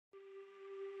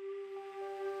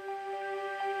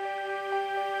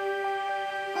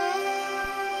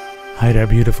Hi there,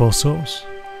 beautiful souls.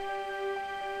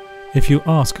 If you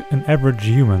ask an average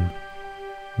human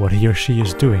what he or she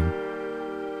is doing,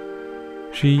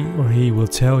 she or he will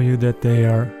tell you that they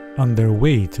are on their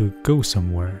way to go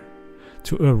somewhere,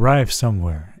 to arrive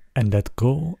somewhere, and that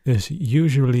goal is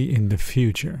usually in the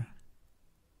future.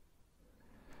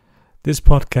 This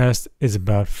podcast is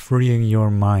about freeing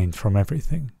your mind from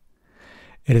everything.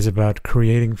 It is about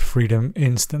creating freedom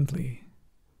instantly.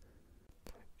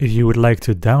 If you would like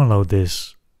to download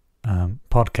this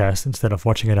podcast instead of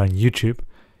watching it on YouTube,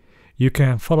 you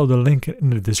can follow the link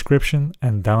in the description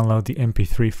and download the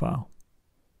MP3 file.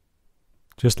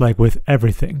 Just like with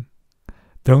everything,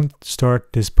 don't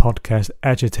start this podcast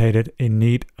agitated, in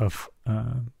need of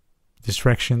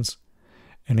distractions,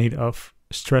 in need of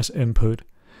stress input,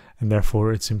 and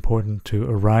therefore it's important to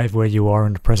arrive where you are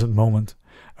in the present moment.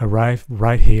 Arrive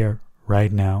right here,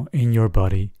 right now, in your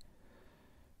body.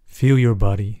 Feel your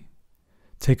body.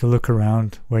 Take a look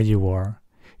around where you are.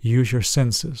 Use your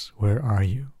senses. Where are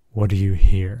you? What do you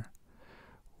hear?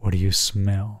 What do you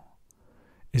smell?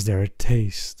 Is there a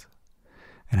taste?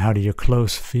 And how do your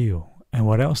clothes feel? And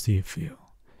what else do you feel?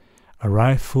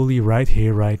 Arrive fully right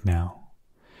here, right now.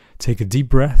 Take a deep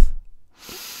breath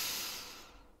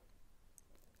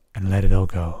and let it all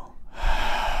go.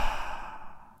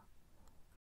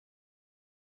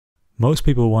 Most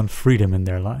people want freedom in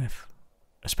their life,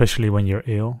 especially when you're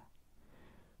ill.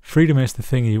 Freedom is the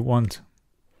thing you want.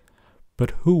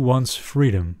 But who wants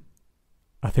freedom?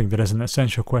 I think that is an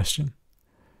essential question.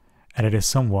 And it is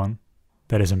someone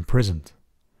that is imprisoned.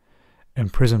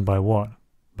 Imprisoned by what?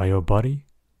 By your body?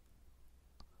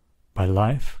 By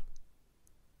life?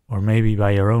 Or maybe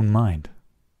by your own mind?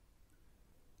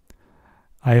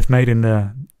 I have made in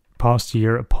the past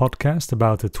year a podcast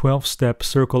about the 12-step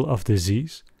circle of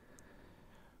disease,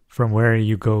 from where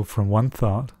you go from one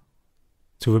thought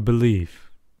to a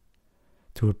belief,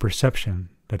 to a perception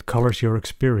that colors your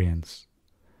experience,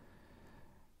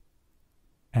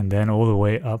 and then all the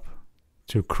way up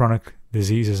to chronic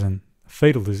diseases and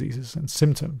fatal diseases and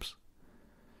symptoms.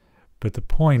 But the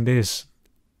point is,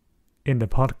 in the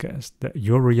podcast, that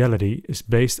your reality is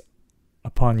based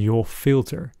upon your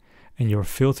filter, and your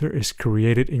filter is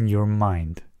created in your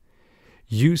mind.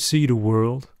 You see the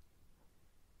world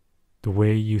the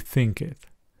way you think it.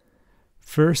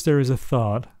 First there is a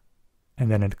thought,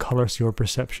 and then it colors your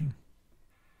perception.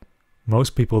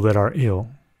 Most people that are ill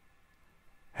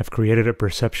have created a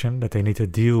perception that they need to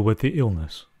deal with the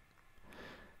illness.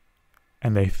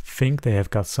 And they think they have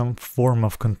got some form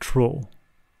of control.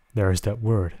 There is that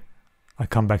word. I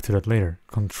come back to that later.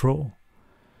 Control.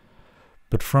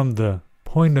 But from the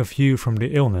point of view from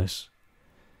the illness,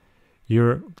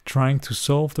 you're trying to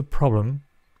solve the problem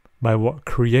by what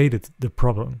created the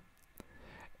problem.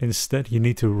 Instead, you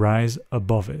need to rise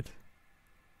above it.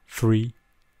 Free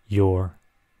your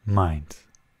mind.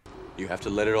 You have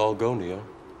to let it all go, Neo.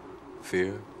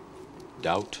 Fear,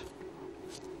 doubt,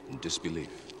 and disbelief.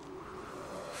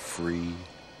 Free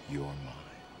your mind.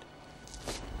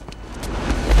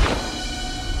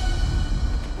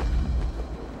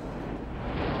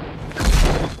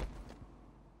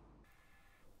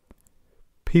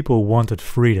 People wanted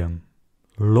freedom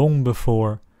long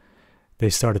before they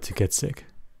started to get sick.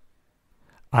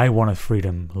 I wanted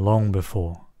freedom long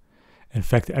before. In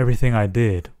fact, everything I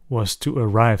did was to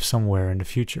arrive somewhere in the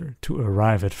future, to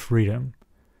arrive at freedom.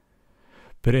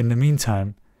 But in the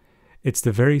meantime, it's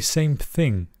the very same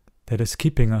thing that is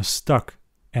keeping us stuck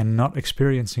and not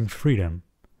experiencing freedom.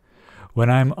 When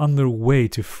I'm on the way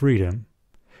to freedom,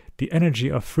 the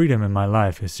energy of freedom in my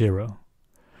life is zero.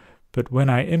 But when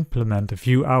I implement a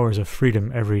few hours of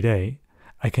freedom every day,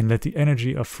 I can let the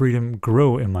energy of freedom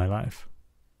grow in my life.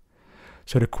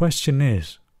 So the question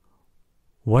is,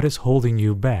 what is holding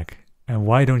you back? And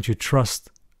why don't you trust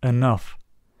enough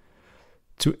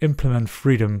to implement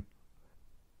freedom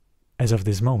as of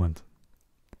this moment?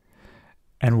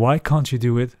 And why can't you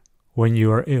do it when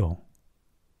you are ill?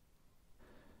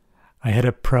 I had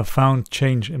a profound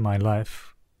change in my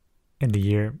life in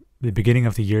the beginning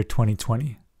of the year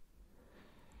 2020.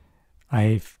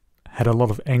 I've had a lot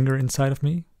of anger inside of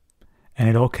me, and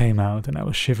it all came out, and I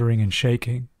was shivering and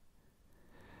shaking.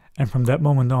 And from that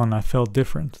moment on, I felt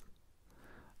different.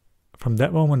 From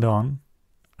that moment on,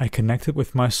 I connected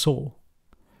with my soul,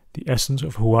 the essence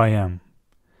of who I am.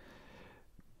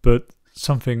 But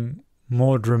something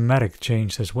more dramatic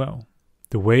changed as well.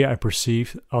 The way I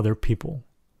perceived other people,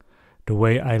 the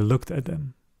way I looked at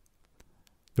them,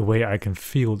 the way I can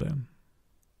feel them.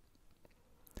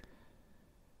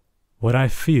 What I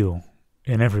feel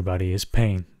in everybody is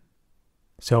pain,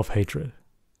 self-hatred.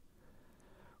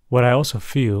 What I also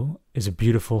feel is a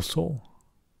beautiful soul,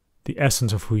 the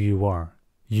essence of who you are.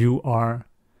 You are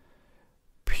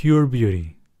pure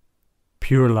beauty,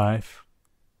 pure life,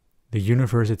 the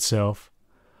universe itself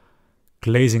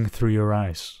glazing through your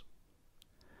eyes.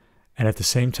 And at the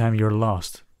same time, you're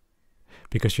lost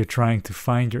because you're trying to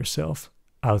find yourself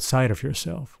outside of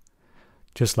yourself,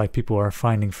 just like people are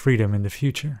finding freedom in the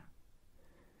future.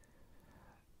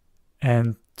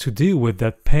 And to deal with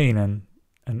that pain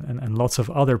and lots of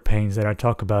other pains that I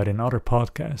talk about in other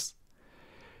podcasts,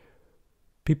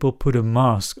 people put a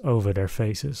mask over their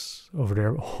faces, over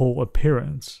their whole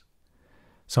appearance.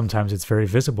 Sometimes it's very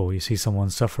visible. You see someone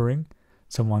suffering,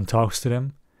 someone talks to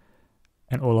them,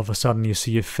 and all of a sudden you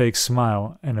see a fake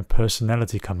smile and a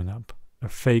personality coming up, a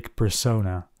fake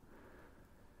persona.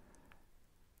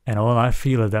 And all I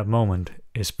feel at that moment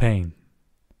is pain,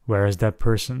 whereas that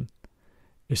person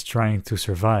is trying to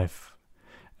survive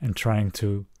and trying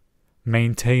to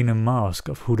maintain a mask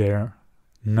of who they're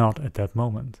not at that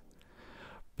moment.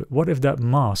 But what if that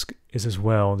mask is as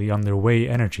well the underway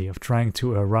energy of trying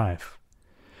to arrive?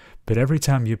 But every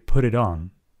time you put it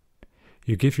on,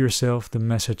 you give yourself the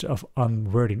message of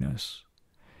unworthiness.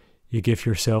 You give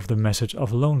yourself the message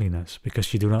of loneliness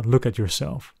because you do not look at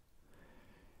yourself.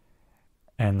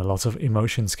 And lots of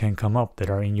emotions can come up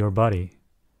that are in your body.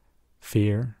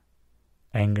 Fear,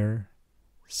 anger,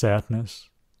 sadness.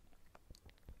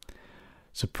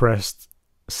 Suppressed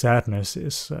sadness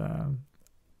is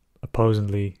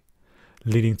opposingly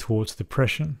leading towards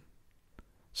depression.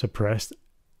 Suppressed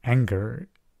anger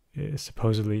is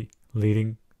supposedly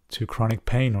leading to chronic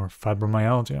pain or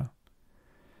fibromyalgia.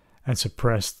 And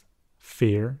suppressed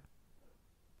fear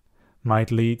might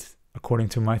lead, according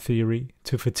to my theory,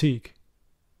 to fatigue.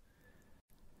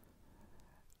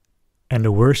 And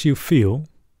the worse you feel,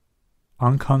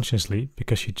 unconsciously,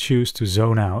 because you choose to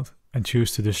zone out and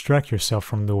choose to distract yourself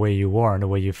from the way you are and the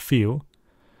way you feel,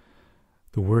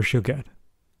 the worse you'll get.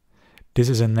 This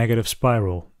is a negative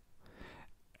spiral.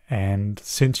 And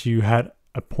since you had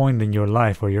a point in your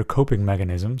life where your coping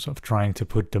mechanisms of trying to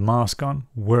put the mask on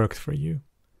worked for you,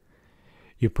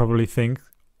 you probably think,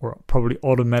 or probably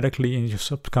automatically in your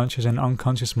subconscious and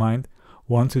unconscious mind,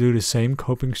 want to do the same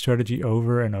coping strategy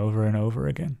over and over and over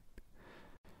again.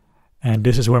 And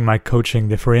this is where my coaching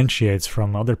differentiates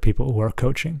from other people who are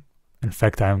coaching. In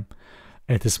fact, I'm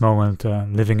at this moment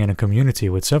living in a community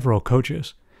with several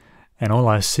coaches, and all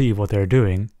I see what they're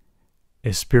doing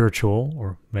is spiritual,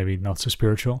 or maybe not so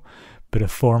spiritual, but a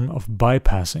form of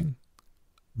bypassing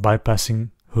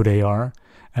who they are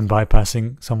and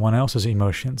bypassing someone else's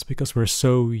emotions, because we're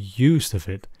so used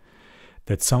to it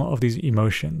that some of these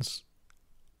emotions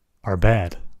are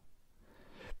bad.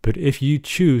 But if you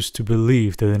choose to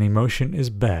believe that an emotion is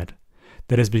bad,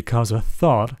 that is because a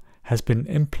thought has been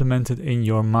implemented in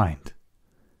your mind.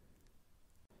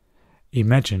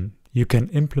 Imagine you can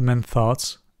implement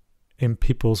thoughts in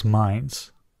people's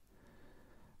minds.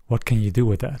 What can you do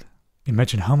with that?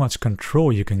 Imagine how much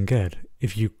control you can get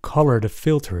if you color the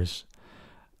filters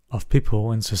of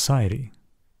people in society.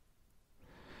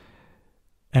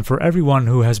 And for everyone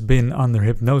who has been under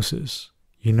hypnosis,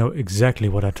 you know exactly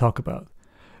what I talk about,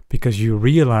 because you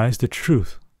realize the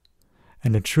truth.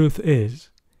 And the truth is,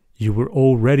 you were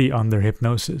already under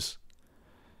hypnosis.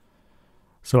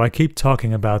 So I keep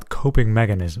talking about coping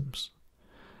mechanisms.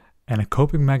 And a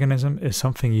coping mechanism is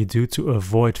something you do to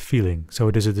avoid feeling, so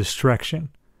it is a distraction.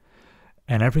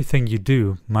 And everything you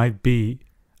do might be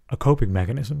a coping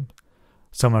mechanism.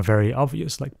 Some are very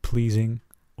obvious, like pleasing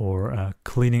or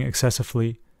cleaning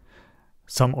excessively.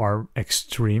 Some are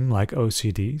extreme, like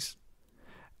OCDs.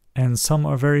 And some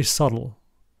are very subtle.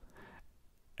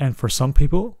 And for some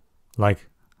people, like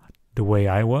the way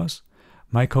I was,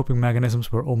 my coping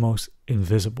mechanisms were almost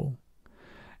invisible.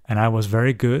 And I was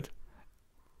very good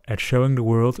at showing the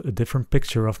world a different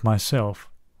picture of myself.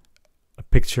 A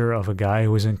picture of a guy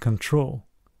who is in control.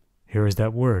 Here is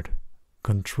that word,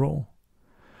 control.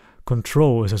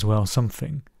 Control is as well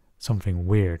something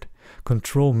weird.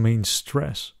 Control means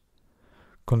stress.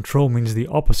 Control means the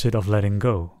opposite of letting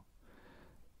go.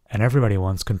 And everybody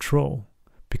wants control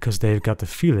because they've got the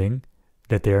feeling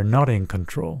that they are not in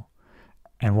control.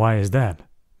 And why is that?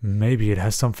 Maybe it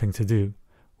has something to do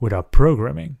with our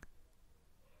programming.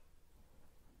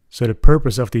 So the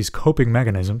purpose of these coping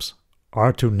mechanisms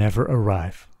are to never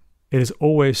arrive. It is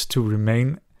always to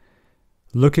remain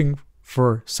looking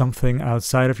for something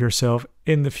outside of yourself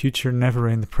in the future, never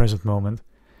in the present moment.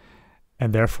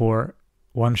 And therefore,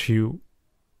 once you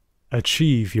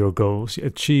achieve your goals, you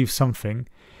achieve something,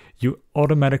 you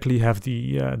automatically have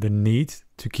the need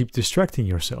to keep distracting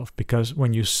yourself, because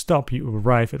when you stop, you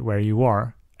arrive at where you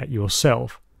are, at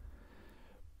yourself.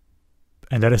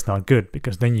 And that is not good,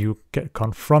 because then you get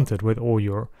confronted with all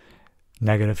your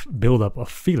negative buildup of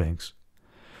feelings.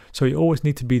 So you always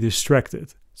need to be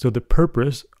distracted. So the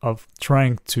purpose of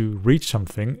trying to reach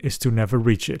something is to never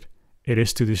reach it. It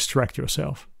is to distract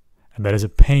yourself. And that is a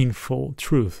painful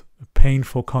truth, a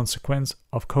painful consequence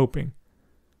of coping.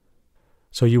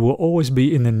 So you will always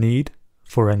be in the need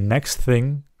for a next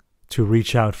thing to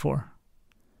reach out for.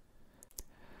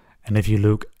 And if you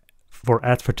look for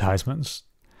advertisements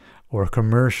or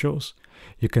commercials,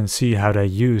 you can see how they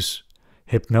use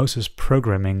hypnosis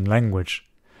programming language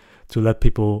to let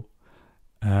people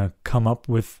come up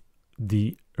with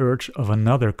the urge of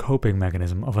another coping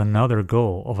mechanism, of another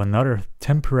goal, of another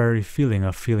temporary feeling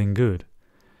of feeling good.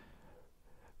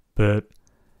 But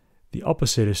the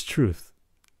opposite is truth.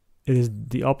 It is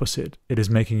the opposite. It is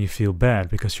making you feel bad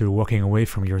because you're walking away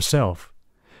from yourself.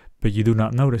 But you do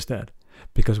not notice that,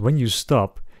 because when you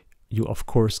stop, you of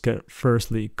course get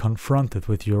firstly confronted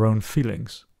with your own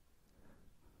feelings.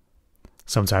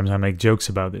 Sometimes I make jokes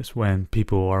about this when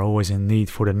people are always in need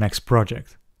for the next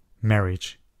project.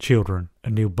 Marriage, children, a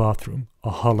new bathroom, a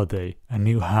holiday, a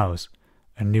new house,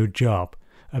 a new job,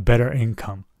 a better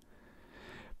income.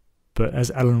 But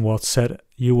as Alan Watts said,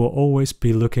 you will always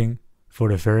be looking for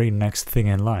the very next thing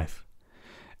in life.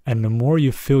 And the more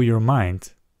you fill your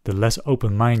mind, the less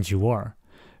open-minded you are,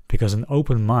 because an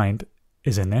open mind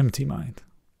is an empty mind.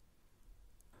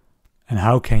 And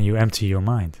how can you empty your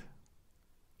mind?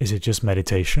 Is it just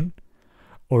meditation?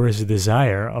 Or is the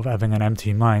desire of having an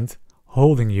empty mind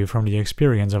holding you from the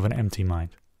experience of an empty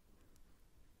mind?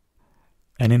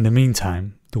 And in the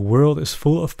meantime, the world is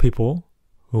full of people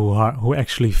who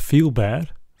actually feel bad,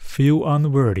 feel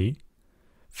unworthy,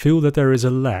 feel that there is a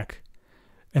lack,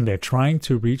 and they're trying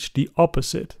to reach the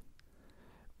opposite,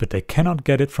 but they cannot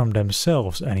get it from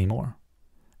themselves anymore,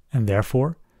 and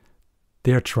therefore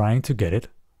they are trying to get it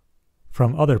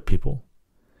from other people.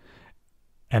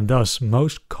 And thus,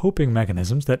 most coping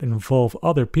mechanisms that involve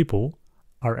other people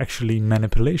are actually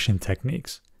manipulation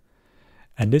techniques.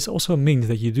 And this also means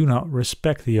that you do not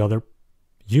respect the other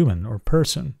human or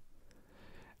person.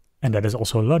 And that is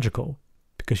also logical,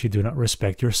 because you do not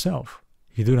respect yourself.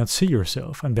 You do not see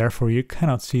yourself, and therefore you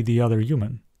cannot see the other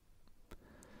human.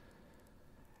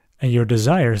 And your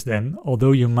desires then,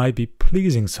 although you might be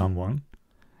pleasing someone,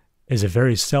 is a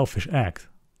very selfish act.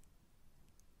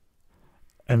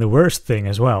 And the worst thing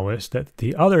as well is that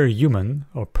the other human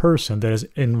or person that is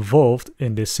involved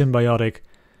in this symbiotic,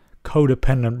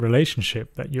 codependent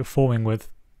relationship that you're forming with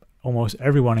almost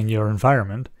everyone in your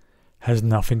environment has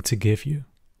nothing to give you.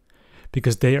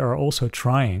 Because they are also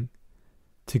trying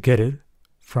to get it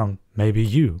from maybe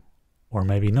you, or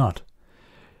maybe not.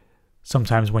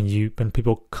 Sometimes when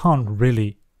people can't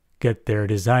really get their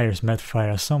desires met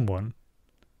via someone,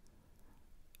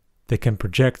 they can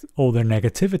project all their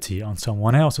negativity on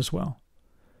someone else as well.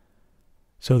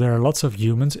 So there are lots of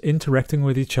humans interacting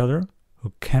with each other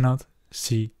who cannot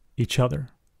see each other.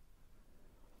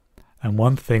 And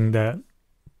one thing that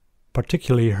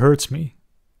particularly hurts me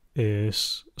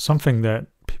is something that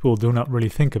people do not really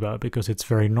think about because it's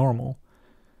very normal.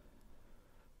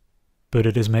 But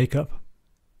it is makeup.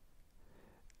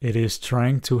 It is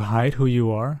trying to hide who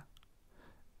you are.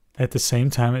 At the same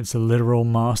time, it's a literal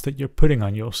mask that you're putting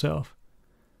on yourself.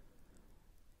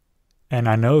 And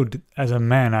I know as a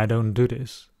man, I don't do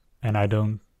this. And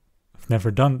I've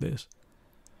never done this.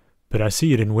 But I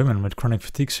see it in women with chronic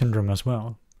fatigue syndrome as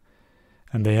well.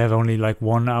 And they have only like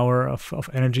 1 hour of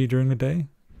energy during the day.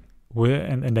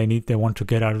 And they want to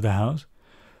get out of the house.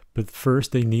 But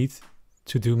first they need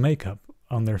to do makeup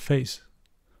on their face.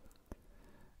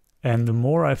 And the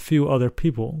more I feel other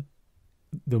people,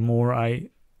 the more I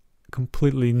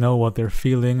completely know what they're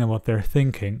feeling and what they're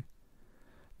thinking,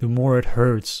 the more it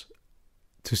hurts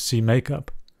to see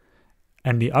makeup.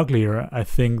 And the uglier I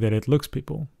think that it makes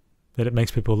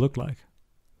people look like.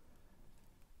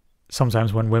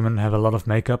 Sometimes when women have a lot of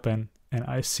makeup and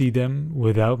I see them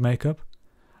without makeup,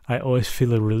 I always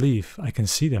feel a relief. I can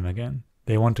see them again.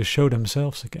 They want to show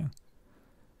themselves again.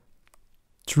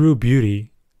 True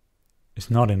beauty is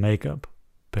not in makeup,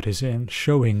 but is in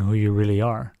showing who you really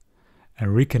are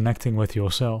and reconnecting with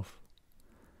yourself.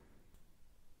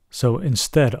 So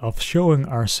instead of showing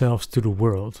ourselves to the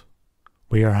world,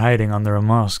 we are hiding under a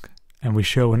mask and we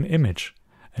show an image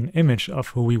of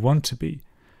who we want to be,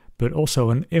 but also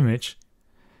an image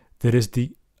that is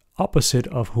the opposite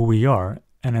of who we are,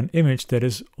 and an image that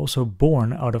is also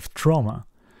born out of trauma.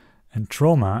 And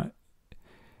trauma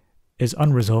is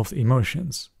unresolved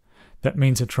emotions. That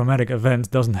means a traumatic event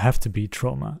doesn't have to be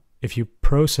trauma if you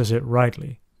process it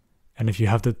rightly. And if you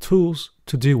have the tools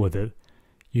to deal with it,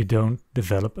 you don't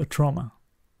develop a trauma.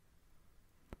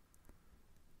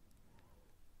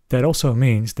 that also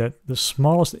means that the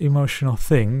smallest emotional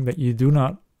thing that you do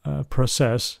not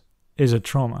process is a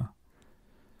trauma.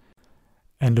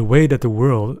 And the way that the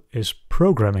world is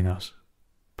programming us,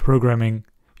 programming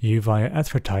you via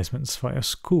advertisements, via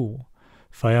school,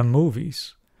 via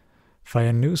movies,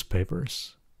 via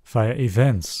newspapers, via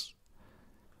events,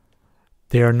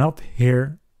 they are not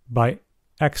here by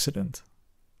accident.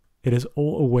 It is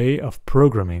all a way of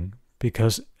programming,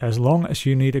 because as long as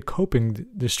you need a coping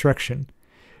distraction,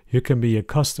 you can be a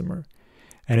customer.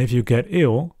 And if you get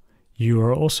ill, you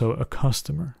are also a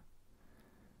customer.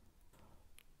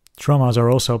 Traumas are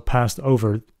also passed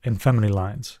over in family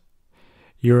lines.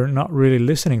 You're not really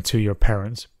listening to your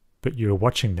parents, but you're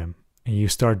watching them, and you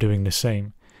start doing the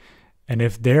same. And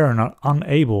if they are not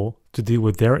unable to deal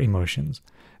with their emotions,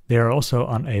 they are also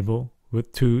unable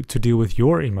to deal with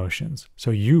your emotions.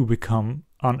 So you become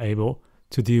unable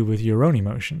to deal with your own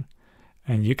emotion,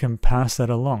 and you can pass that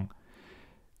along.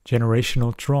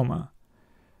 Generational trauma.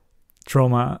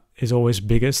 Trauma is always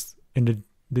biggest in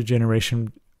the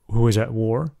generation who is at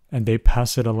war, and they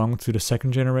pass it along to the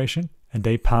second generation, and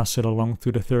they pass it along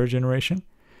to the third generation,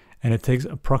 and it takes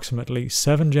approximately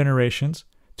 7 generations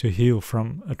to heal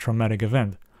from a traumatic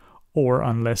event, or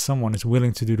unless someone is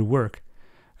willing to do the work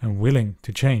and willing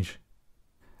to change.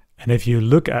 And if you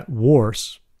look at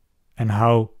wars and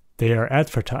how they are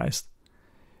advertised,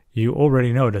 you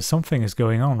already know that something is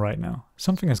going on right now.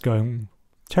 Something is going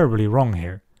terribly wrong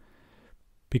here.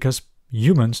 Because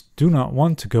humans do not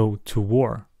want to go to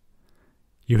war.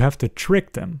 You have to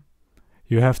trick them.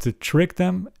 You have to trick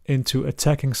them into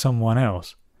attacking someone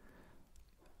else.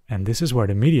 And this is where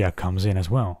the media comes in as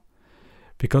well.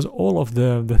 Because all of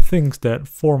the things that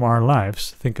form our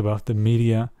lives, think about the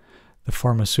media, the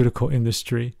pharmaceutical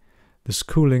industry, the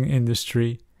schooling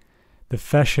industry, the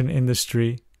fashion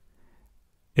industry,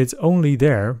 it's only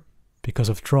there because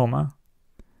of trauma,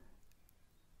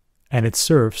 and it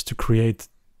serves to create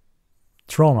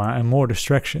trauma and more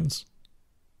distractions.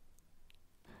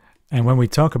 And when we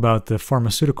talk about the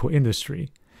pharmaceutical industry,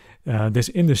 this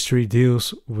industry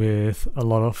deals with a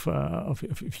lot of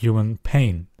human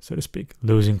pain, so to speak,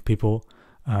 losing people,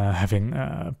 having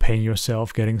pain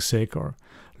yourself, getting sick, or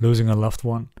losing a loved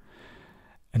one,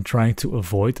 and trying to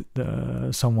avoid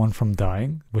someone from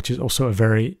dying, which is also a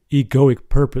very egoic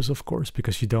purpose, of course,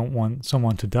 because you don't want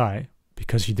someone to die,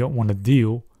 because you don't want to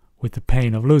deal with the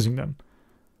pain of losing them.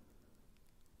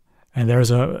 And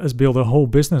has built a whole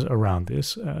business around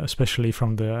this, especially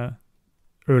from the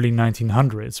early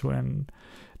 1900s, when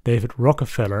David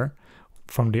Rockefeller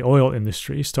from the oil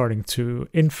industry starting to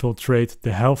infiltrate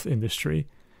the health industry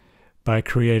by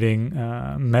creating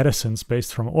medicines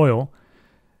based from oil,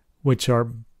 which are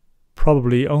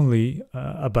probably only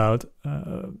about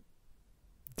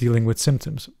dealing with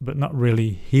symptoms, but not really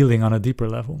healing on a deeper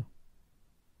level.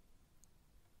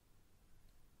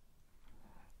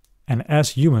 And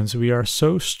as humans, we are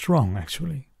so strong,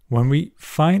 actually. When we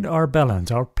find our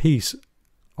balance, our peace,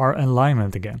 our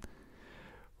alignment again,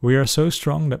 we are so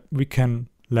strong that we can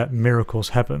let miracles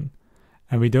happen.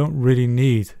 And we don't really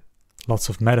need lots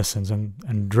of medicines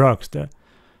and drugs that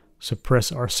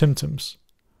suppress our symptoms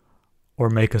or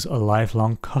make us a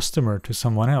lifelong customer to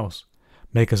someone else,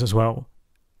 make us as well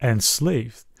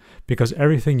enslaved, because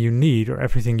everything you need or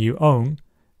everything you own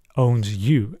owns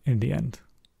you in the end.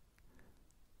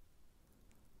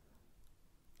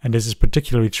 And this is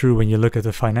particularly true when you look at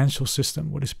the financial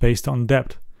system, what is based on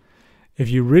debt. If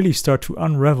you really start to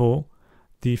unravel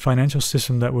the financial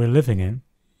system that we're living in,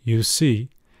 you see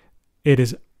it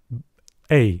is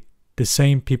A, the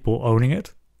same people owning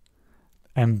it,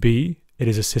 and B, it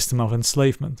is a system of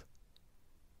enslavement.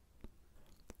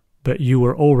 But you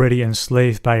were already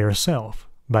enslaved by yourself,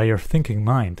 by your thinking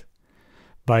mind,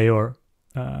 by your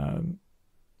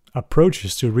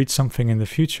approaches to reach something in the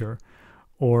future,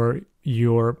 or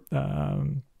your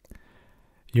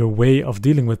way of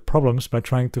dealing with problems by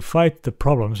trying to fight the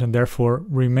problems and therefore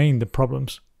remain the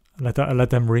problems, let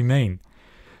them remain.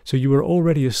 So you were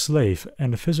already a slave,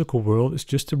 and the physical world is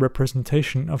just a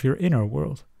representation of your inner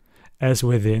world. As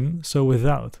within, so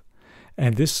without.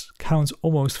 And this counts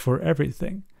almost for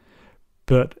everything.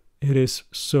 But it is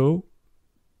so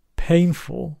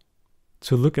painful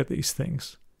to look at these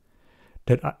things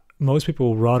that most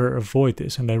people rather avoid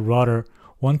this, and they rather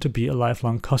want to be a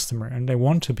lifelong customer, and they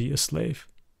want to be a slave.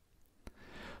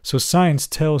 So science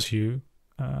tells you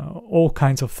all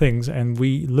kinds of things, and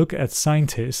we look at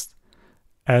scientists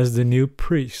as the new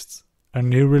priests, a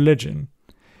new religion.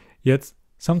 Yet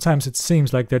sometimes it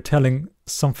seems like they're telling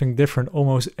something different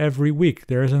almost every week.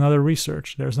 There's another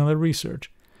research.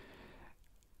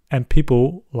 And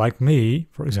people like me,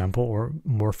 for example, or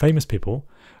more famous people,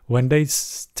 when they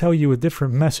tell you a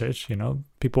different message,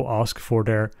 people ask for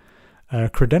their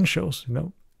credentials.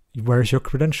 Where's your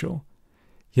credential?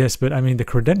 Yes, but I mean, the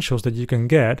credentials that you can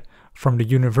get from the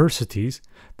universities,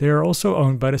 they are also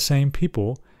owned by the same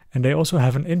people, and they also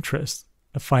have an interest,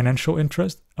 a financial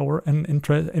interest, or an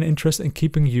interest in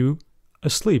keeping you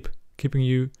asleep, keeping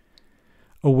you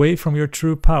away from your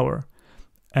true power.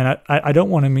 And I don't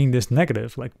want to mean this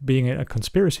negative, like being a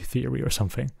conspiracy theory or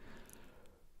something.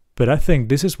 But I think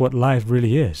this is what life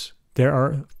really is. There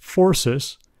are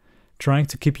forces trying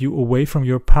to keep you away from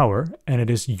your power, and it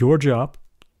is your job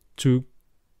to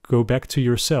go back to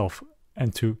yourself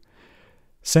and to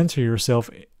center yourself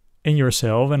in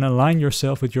yourself and align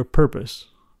yourself with your purpose.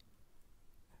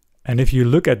 And if you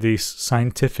look at these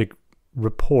scientific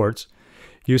reports,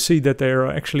 you see that they are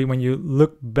actually, when you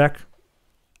look back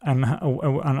on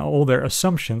all their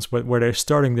assumptions, where they're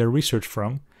starting their research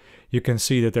from, you can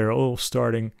see that they're all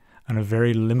starting in a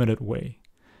very limited way.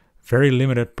 Very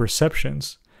limited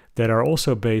perceptions that are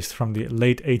also based from the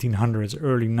late 1800s,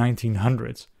 early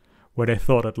 1900s, where they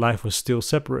thought that life was still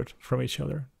separate from each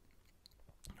other,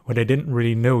 where they didn't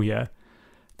really know yet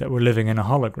that we're living in a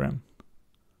hologram.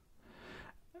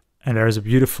 And there's a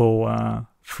beautiful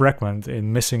fragment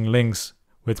in Missing Links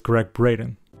with Greg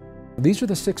Braden. These are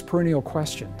the 6 perennial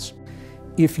questions.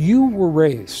 If you were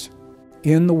raised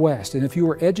in the West, and if you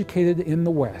were educated in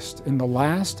the West in the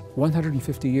last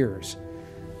 150 years,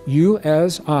 you,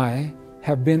 as I,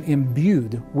 have been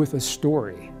imbued with a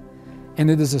story.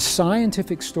 And it is a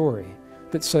scientific story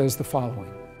that says the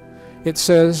following. It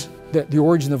says that the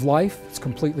origin of life is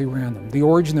completely random. The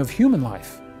origin of human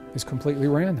life is completely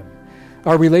random.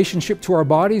 Our relationship to our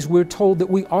bodies, we're told that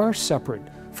we are separate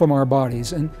from our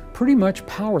bodies and pretty much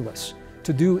powerless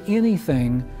to do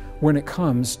anything when it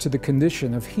comes to the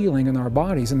condition of healing in our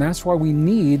bodies. And that's why we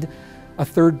need a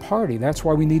third party. That's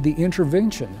why we need the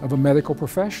intervention of a medical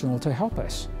professional to help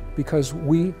us, because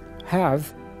we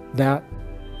have that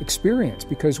experience,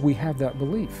 because we have that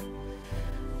belief.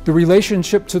 The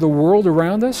relationship to the world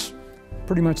around us,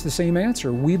 pretty much the same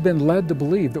answer. We've been led to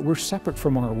believe that we're separate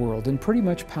from our world and pretty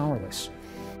much powerless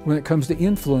when it comes to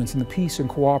influence and the peace and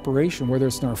cooperation, whether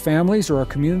it's in our families or our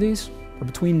communities or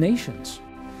between nations.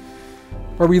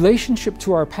 Our relationship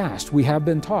to our past, we have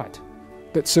been taught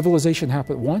that civilization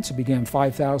happened once, it began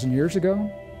 5,000 years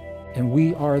ago, and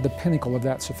we are the pinnacle of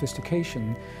that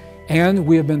sophistication. And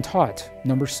we have been taught,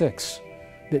 number 6,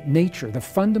 that nature, the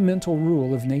fundamental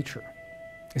rule of nature,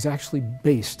 is actually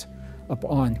based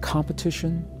upon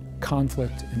competition,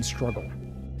 conflict, and struggle.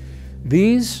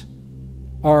 These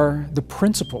are the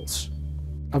principles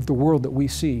of the world that we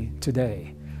see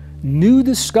today. New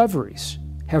discoveries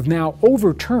have now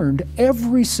overturned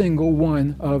every single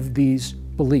one of these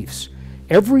beliefs.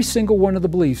 Every single one of the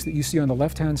beliefs that you see on the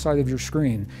left-hand side of your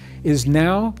screen is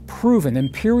now proven in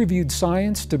peer-reviewed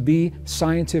science to be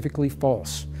scientifically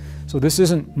false. So this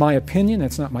isn't my opinion,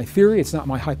 it's not my theory, it's not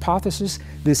my hypothesis.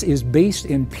 This is based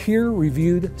in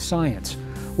peer-reviewed science.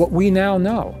 What we now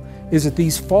know is that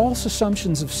these false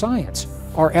assumptions of science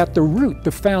are at the root,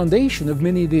 the foundation of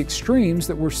many of the extremes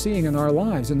that we're seeing in our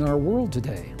lives, in our world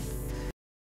today.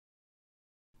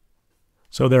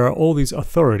 So there are all these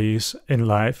authorities in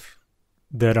life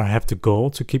that have the goal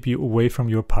to keep you away from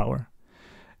your power.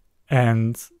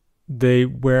 And they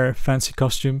wear fancy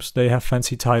costumes, they have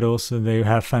fancy titles, and they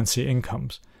have fancy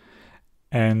incomes.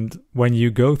 And when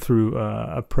you go through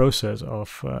a process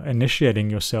of initiating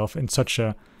yourself in such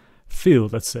a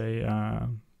field, let's say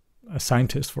a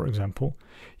scientist, for example,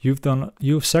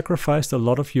 you've sacrificed a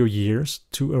lot of your years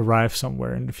to arrive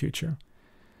somewhere in the future.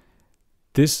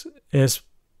 This has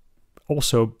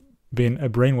also been a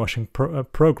brainwashing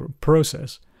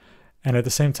process, and at the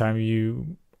same time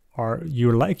you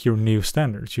like your new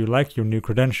standards, you like your new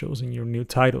credentials and your new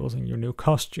titles and your new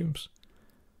costumes.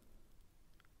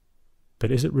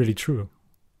 But is it really true?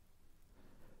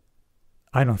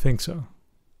 I don't think so.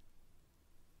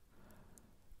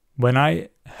 When I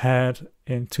had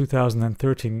in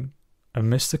 2013 a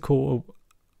mystical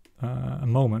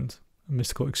moment, a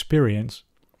mystical experience,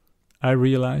 I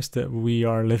realized that we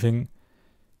are living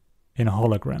in a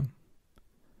hologram.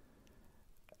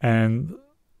 And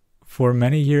for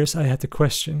many years I had to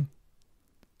question,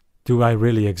 do I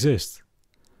really exist?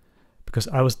 Because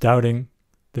I was doubting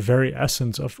the very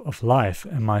essence of life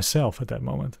and myself at that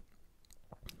moment.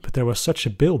 But there was such a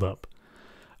buildup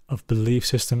of belief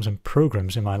systems and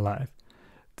programs in my life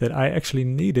that I actually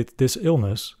needed this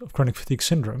illness of chronic fatigue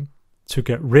syndrome to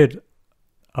get rid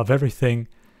of everything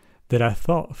that I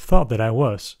thought that I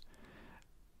was,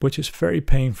 which is very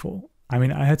painful. I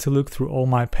mean, I had to look through all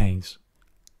my pains,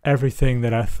 everything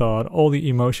that I thought, all the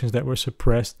emotions that were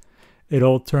suppressed, it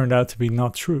all turned out to be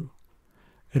not true.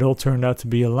 It all turned out to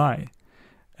be a lie.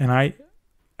 And I,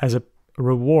 as a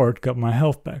reward, got my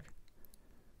health back.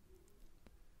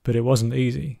 But it wasn't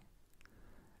easy.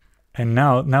 And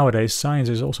nowadays, science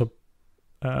is also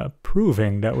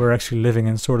proving that we're actually living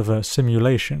in sort of a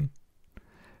simulation.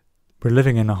 We're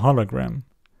living in a hologram.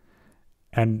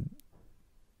 And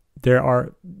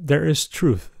there is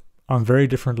truth on very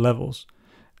different levels.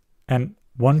 And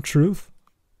one truth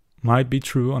might be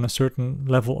true on a certain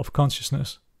level of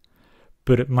consciousness,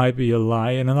 but it might be a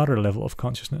lie in another level of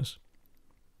consciousness.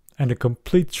 And the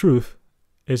complete truth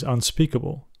is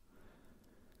unspeakable.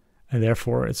 And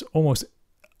therefore it's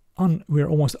we're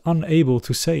almost unable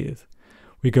to say it.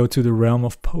 We go to the realm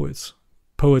of poets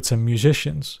and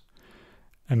musicians,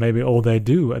 and maybe all they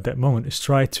do at that moment is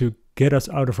try to get us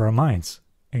out of our minds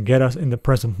and get us in the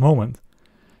present moment,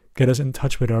 get us in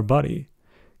touch with our body,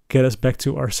 get us back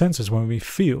to our senses when we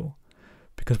feel,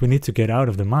 because we need to get out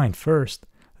of the mind first,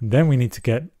 and then we need to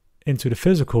get into the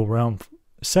physical realm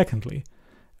secondly,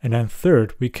 and then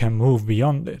third, we can move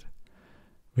beyond it.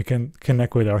 We can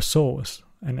connect with our souls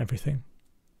and everything.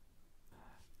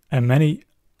 And many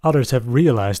others have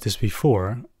realized this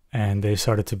before, and they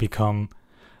started to become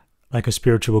like a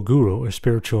spiritual guru or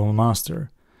spiritual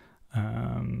master,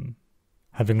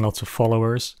 having lots of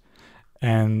followers.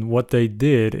 And what they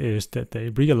did is that they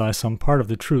realized some part of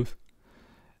the truth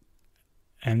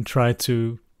and tried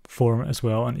to form as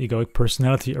well an egoic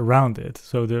personality around it.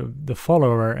 So the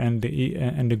follower and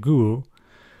the guru,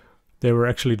 they were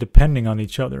actually depending on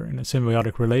each other in a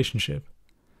symbiotic relationship.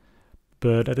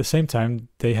 But at the same time,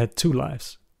 they had two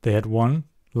lives. They had one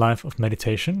life of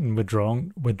meditation and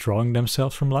withdrawing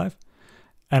themselves from life,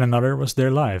 and another was their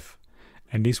life.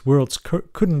 And these worlds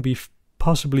couldn't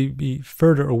possibly be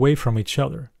further away from each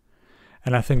other.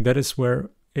 And I think that is where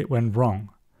it went wrong.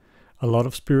 A lot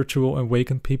of spiritual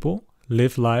awakened people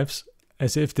live lives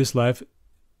as if this life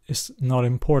is not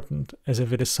important, as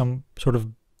if it is some sort of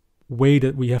way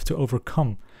that we have to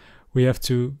overcome. We have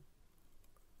to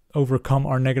overcome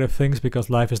our negative things because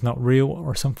life is not real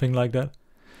or something like that.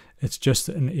 It's just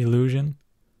an illusion.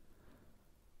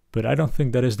 But I don't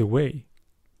think that is the way.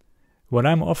 What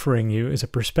I'm offering you is a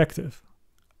perspective.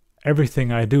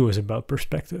 Everything I do is about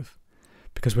perspective,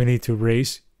 because we need to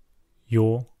raise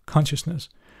your consciousness.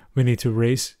 We need to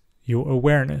raise your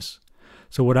awareness.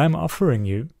 So what I'm offering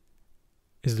you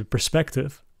is the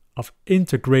perspective of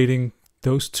integrating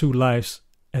those two lives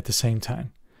at the same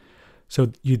time.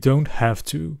 So you don't have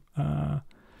to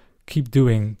keep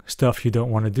doing stuff you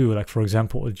don't want to do, like, for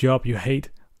example, a job you hate,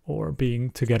 or being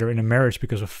together in a marriage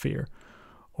because of fear,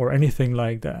 or anything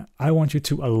like that. I want you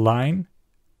to align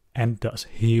and thus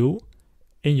heal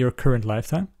in your current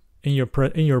lifetime, in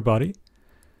your body,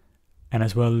 and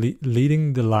as well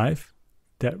leading the life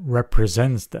that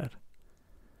represents that.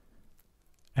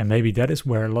 And maybe that is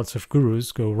where lots of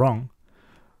gurus go wrong,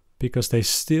 because they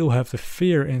still have the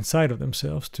fear inside of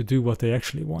themselves to do what they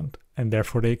actually want, and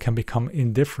therefore they can become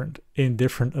indifferent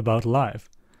about life.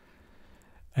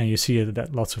 And you see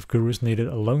that lots of gurus needed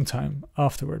alone time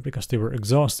afterward because they were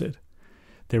exhausted.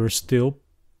 They were still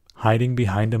hiding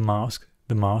behind the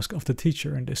mask of the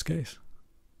teacher in this case.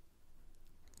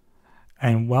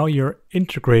 And while you're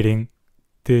integrating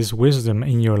this wisdom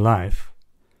in your life,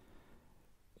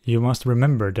 you must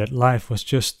remember that life was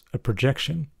just a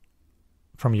projection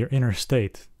from your inner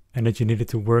state, and that you needed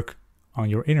to work on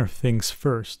your inner things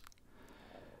first.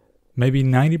 Maybe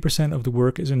 90% of the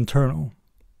work is internal.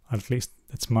 At least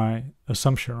that's my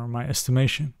assumption or my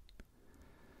estimation.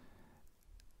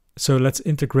 So let's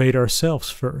integrate ourselves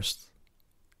first.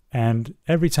 And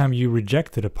every time you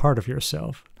rejected a part of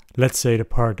yourself, let's say the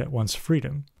part that wants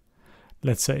freedom,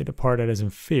 let's say the part that is in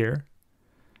fear,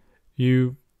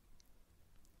 you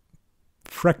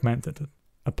fragmented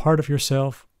a part of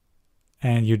yourself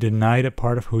and you denied a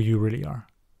part of who you really are.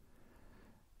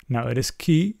 Now, it is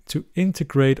key to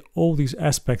integrate all these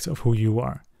aspects of who you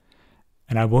are.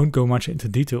 And I won't go much into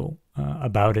detail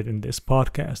about it in this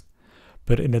podcast,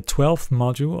 but in the 12th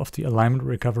module of the Alignment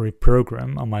Recovery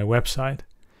Program on my website,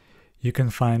 you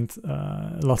can find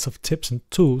lots of tips and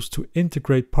tools to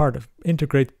integrate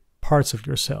parts of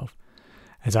yourself.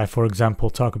 As I, for example,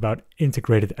 talk about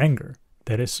integrated anger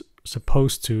that is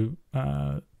supposed to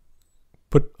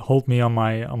hold me on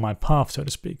my path, so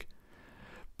to speak.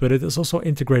 But it is also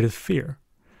integrated fear,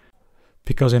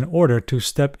 because in order to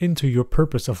step into your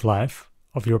purpose of life,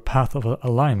 of your path of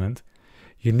alignment,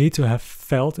 you need to have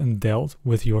felt and dealt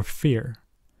with your fear.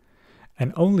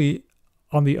 And only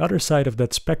on the other side of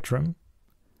that spectrum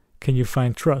can you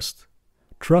find trust.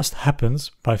 Trust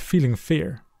happens by feeling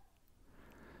fear.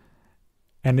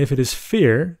 And if it is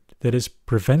fear that is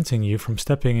preventing you from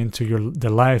stepping into the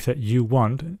life that you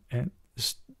want and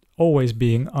always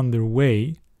being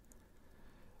underway,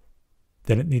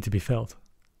 then it needs to be felt.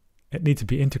 It needs to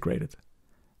be integrated.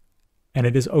 And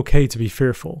it is okay to be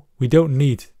fearful. We don't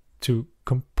need to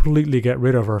completely get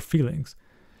rid of our feelings.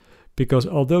 Because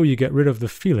although you get rid of the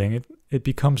feeling, it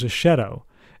becomes a shadow.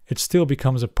 It still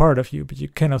becomes a part of you, but you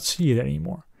cannot see it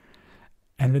anymore.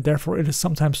 And therefore it is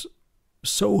sometimes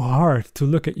so hard to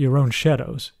look at your own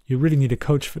shadows. You really need a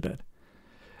coach for that.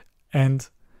 And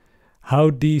how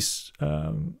these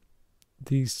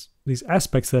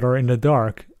aspects that are in the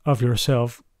dark of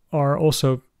yourself are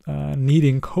also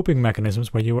needing coping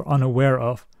mechanisms where you are unaware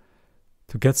of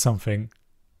to get something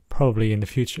probably in the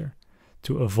future,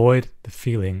 to avoid the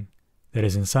feeling that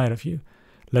is inside of you.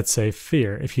 Let's say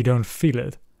fear. If you don't feel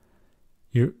it,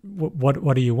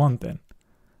 what do you want then?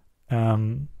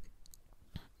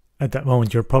 At that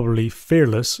moment, you're probably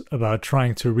fearless about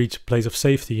trying to reach a place of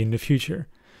safety in the future.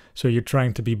 So you're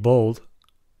trying to be bold,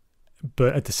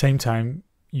 but at the same time,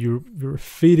 you're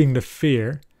feeding the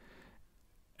fear,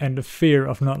 and the fear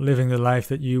of not living the life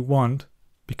that you want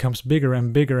becomes bigger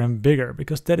and bigger and bigger,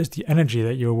 because that is the energy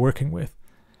that you're working with.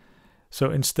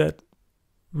 So instead,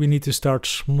 we need to start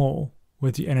small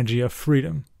with the energy of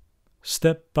freedom.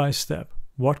 Step by step,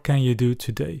 what can you do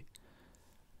today?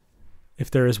 If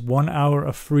there is 1 hour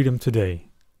of freedom today,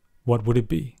 what would it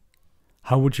be?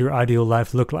 How would your ideal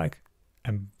life look like?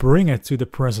 And bring it to the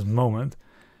present moment.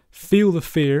 Feel the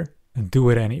fear and do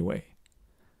it anyway.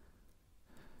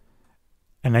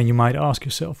 And then you might ask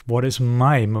yourself, what is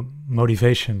my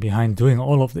motivation behind doing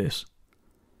all of this?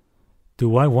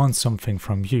 Do I want something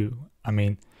from you? I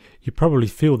mean, you probably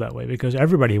feel that way because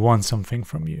everybody wants something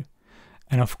from you.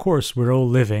 And of course, we're all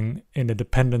living in a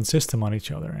dependent system on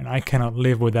each other. And I cannot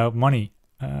live without money.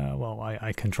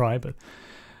 I can try, but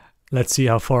let's see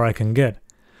how far I can get.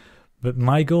 But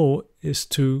my goal is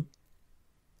to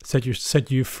set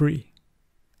you free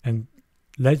and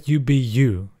let you be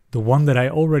you, the one that I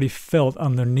already felt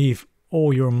underneath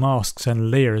all your masks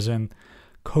and layers and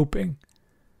coping.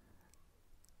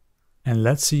 And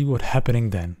let's see what's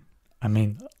happening then. I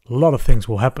mean, a lot of things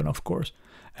will happen, of course.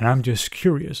 And I'm just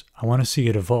curious. I want to see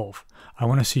it evolve. I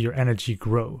want to see your energy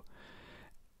grow.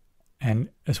 And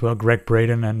as well, Greg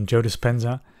Braden and Joe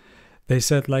Dispenza, they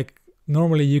said, like,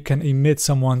 normally you can emit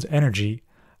someone's energy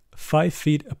 5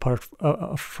 feet apart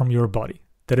from your body.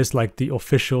 That is like the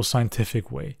official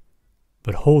scientific way.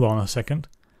 But hold on a second.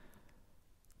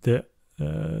 The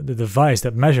device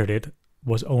that measured it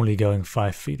was only going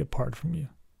 5 feet apart from you.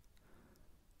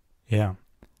 Yeah.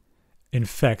 In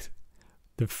fact,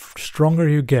 the stronger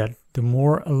you get, the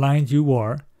more aligned you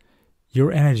are,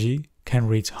 your energy can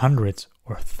reach hundreds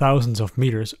or thousands of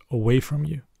meters away from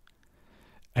you.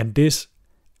 And this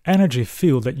energy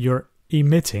field that you're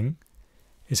emitting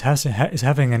is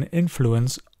having an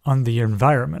influence on the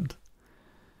environment.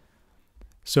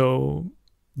 So,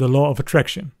 the law of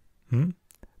attraction.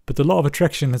 But the law of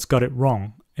attraction has got it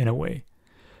wrong in a way.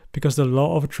 Because the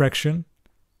law of attraction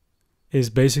is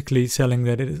basically telling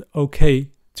that it is okay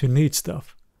to need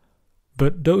stuff.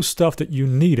 But those stuff that you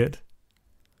needed,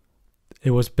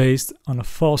 it was based on a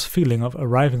false feeling of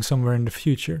arriving somewhere in the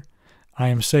future. I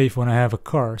am safe when I have a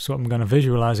car, so I'm going to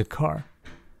visualize a car.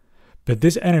 But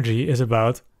this energy is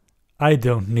about, I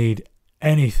don't need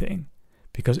anything,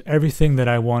 because everything that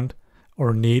I want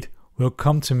or need will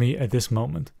come to me at this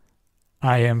moment.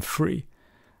 I am free.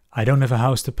 I don't have a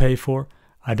house to pay for.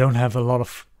 I don't have a lot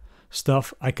of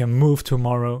stuff. I can move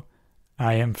tomorrow.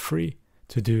 I am free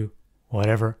to do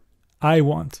whatever I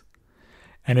want.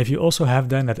 And if you also have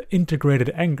then that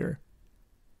integrated anger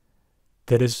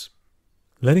that is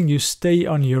letting you stay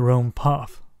on your own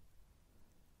path,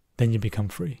 then you become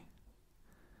free.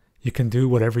 You can do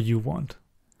whatever you want.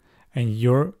 And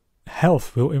your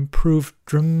health will improve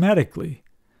dramatically.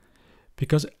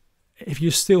 Because if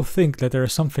you still think that there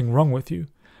is something wrong with you,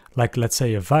 like let's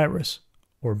say a virus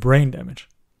or brain damage,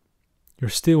 you're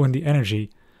still in the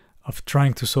energy of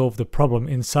trying to solve the problem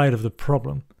inside of the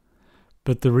problem.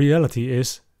 But the reality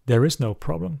is there is no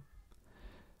problem.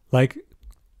 Like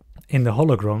in the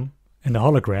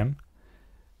hologram,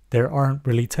 there aren't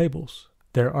really tables.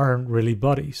 There aren't really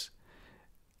bodies.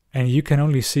 And you can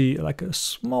only see like a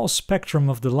small spectrum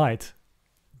of the light,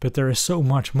 but there is so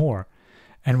much more.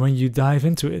 And when you dive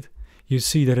into it, you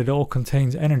see that it all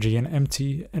contains energy and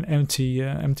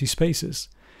empty spaces.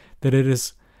 That it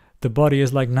is, the body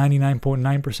is like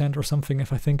 99.9% or something,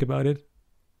 if I think about it,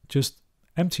 just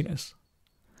emptiness.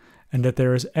 And that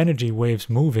there is energy waves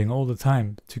moving all the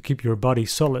time to keep your body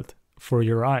solid for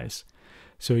your eyes.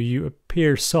 So you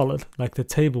appear solid, like the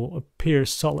table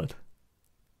appears solid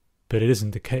but it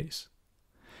isn't the case.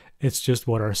 It's just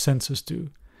what our senses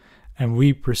do, and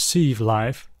we perceive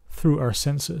life through our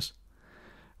senses.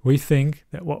 We think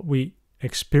that what we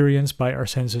experience by our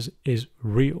senses is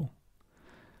real,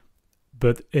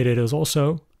 but it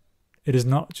is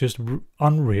not just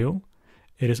unreal,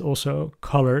 it is also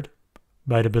colored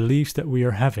by the beliefs that we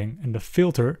are having and the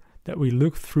filter that we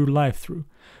look through life through,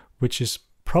 which is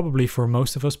probably for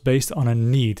most of us based on a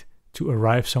need to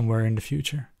arrive somewhere in the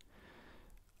future.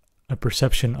 A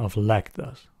perception of lack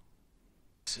thus.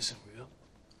 This isn't real.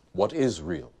 What is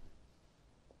real?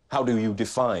 How do you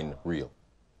define real?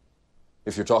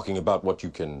 If you're talking about what you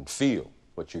can feel,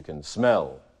 what you can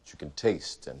smell, what you can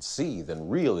taste and see, then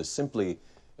real is simply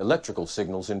electrical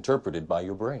signals interpreted by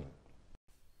your brain.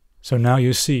 So now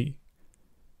you see,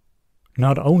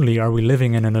 not only are we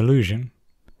living in an illusion,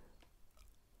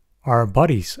 our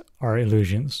bodies are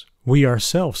illusions, we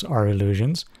ourselves are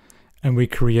illusions, and we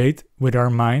create with our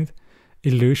mind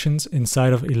illusions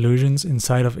inside of illusions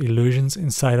inside of illusions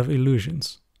inside of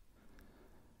illusions.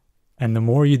 And the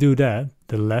more you do that,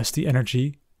 the less the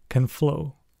energy can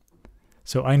flow.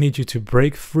 So I need you to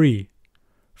break free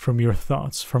from your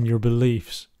thoughts, from your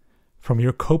beliefs, from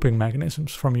your coping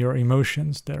mechanisms, from your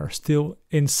emotions that are still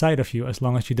inside of you as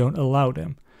long as you don't allow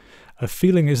them. A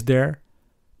feeling is there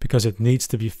because it needs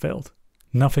to be felt,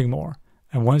 nothing more.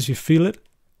 And once you feel it,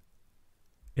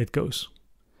 it goes.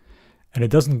 And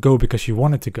it doesn't go because you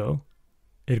want it to go.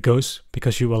 It goes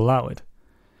because you allow it.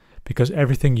 Because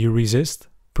everything you resist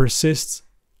persists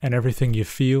and everything you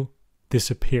feel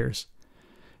disappears.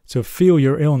 So feel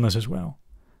your illness as well.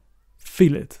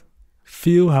 Feel it.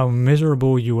 Feel how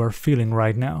miserable you are feeling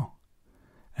right now.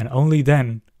 And only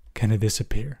then can it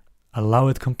disappear. Allow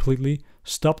it completely.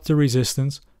 Stop the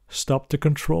resistance. Stop the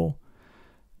control.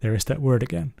 There is that word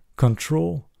again.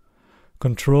 Control.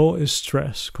 Control is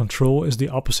stress. Control is the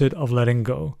opposite of letting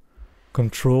go.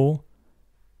 Control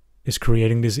is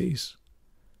creating disease.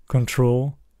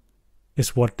 Control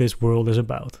is what this world is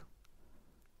about.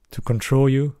 To control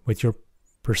you with your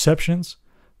perceptions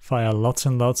via lots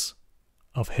and lots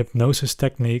of hypnosis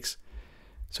techniques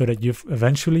so that you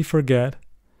eventually forget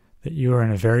that you are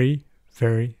in a very,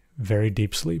 very, very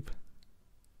deep sleep.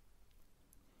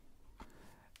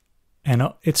 And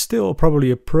it's still probably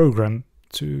a program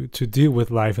to deal with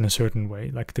life in a certain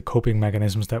way, like the coping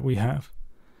mechanisms that we have.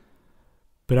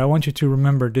 But I want you to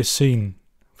remember this scene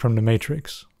from The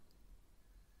Matrix.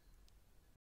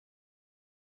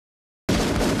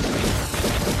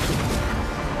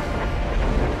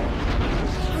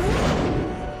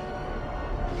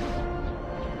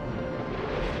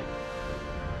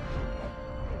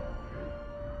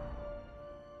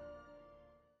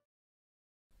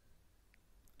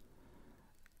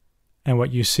 And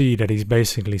what you see that he's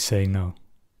basically saying, no,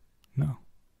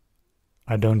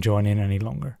 I don't join in any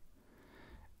longer.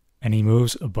 And he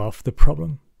moves above the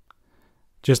problem,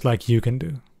 just like you can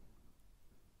do.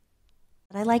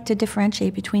 I like to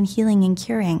differentiate between healing and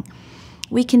curing.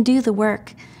 We can do the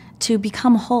work to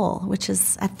become whole, which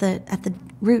is at the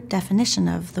root definition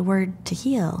of the word to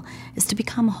heal, is to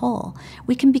become whole.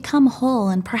 We can become whole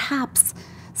and perhaps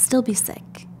still be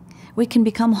sick. We can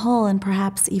become whole and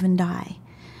perhaps even die.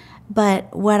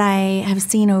 But what I have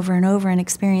seen over and over and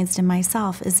experienced in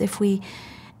myself is if we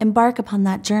embark upon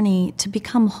that journey to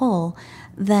become whole,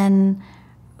 then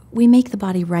we make the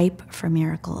body ripe for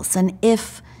miracles. And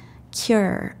if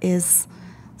cure is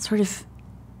sort of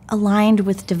aligned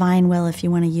with divine will, if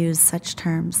you want to use such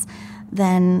terms,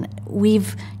 then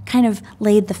we've kind of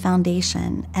laid the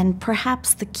foundation. And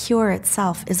perhaps the cure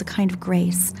itself is a kind of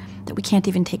grace that we can't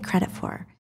even take credit for.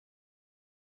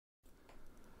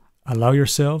 Allow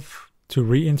yourself to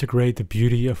reintegrate the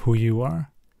beauty of who you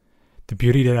are. The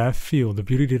beauty that I feel, the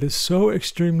beauty that is so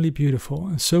extremely beautiful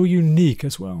and so unique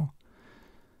as well.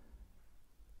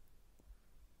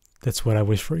 That's what I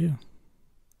wish for you.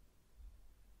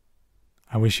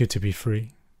 I wish you to be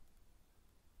free.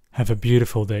 Have a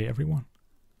beautiful day, everyone.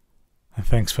 And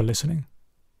thanks for listening.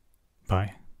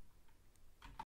 Bye.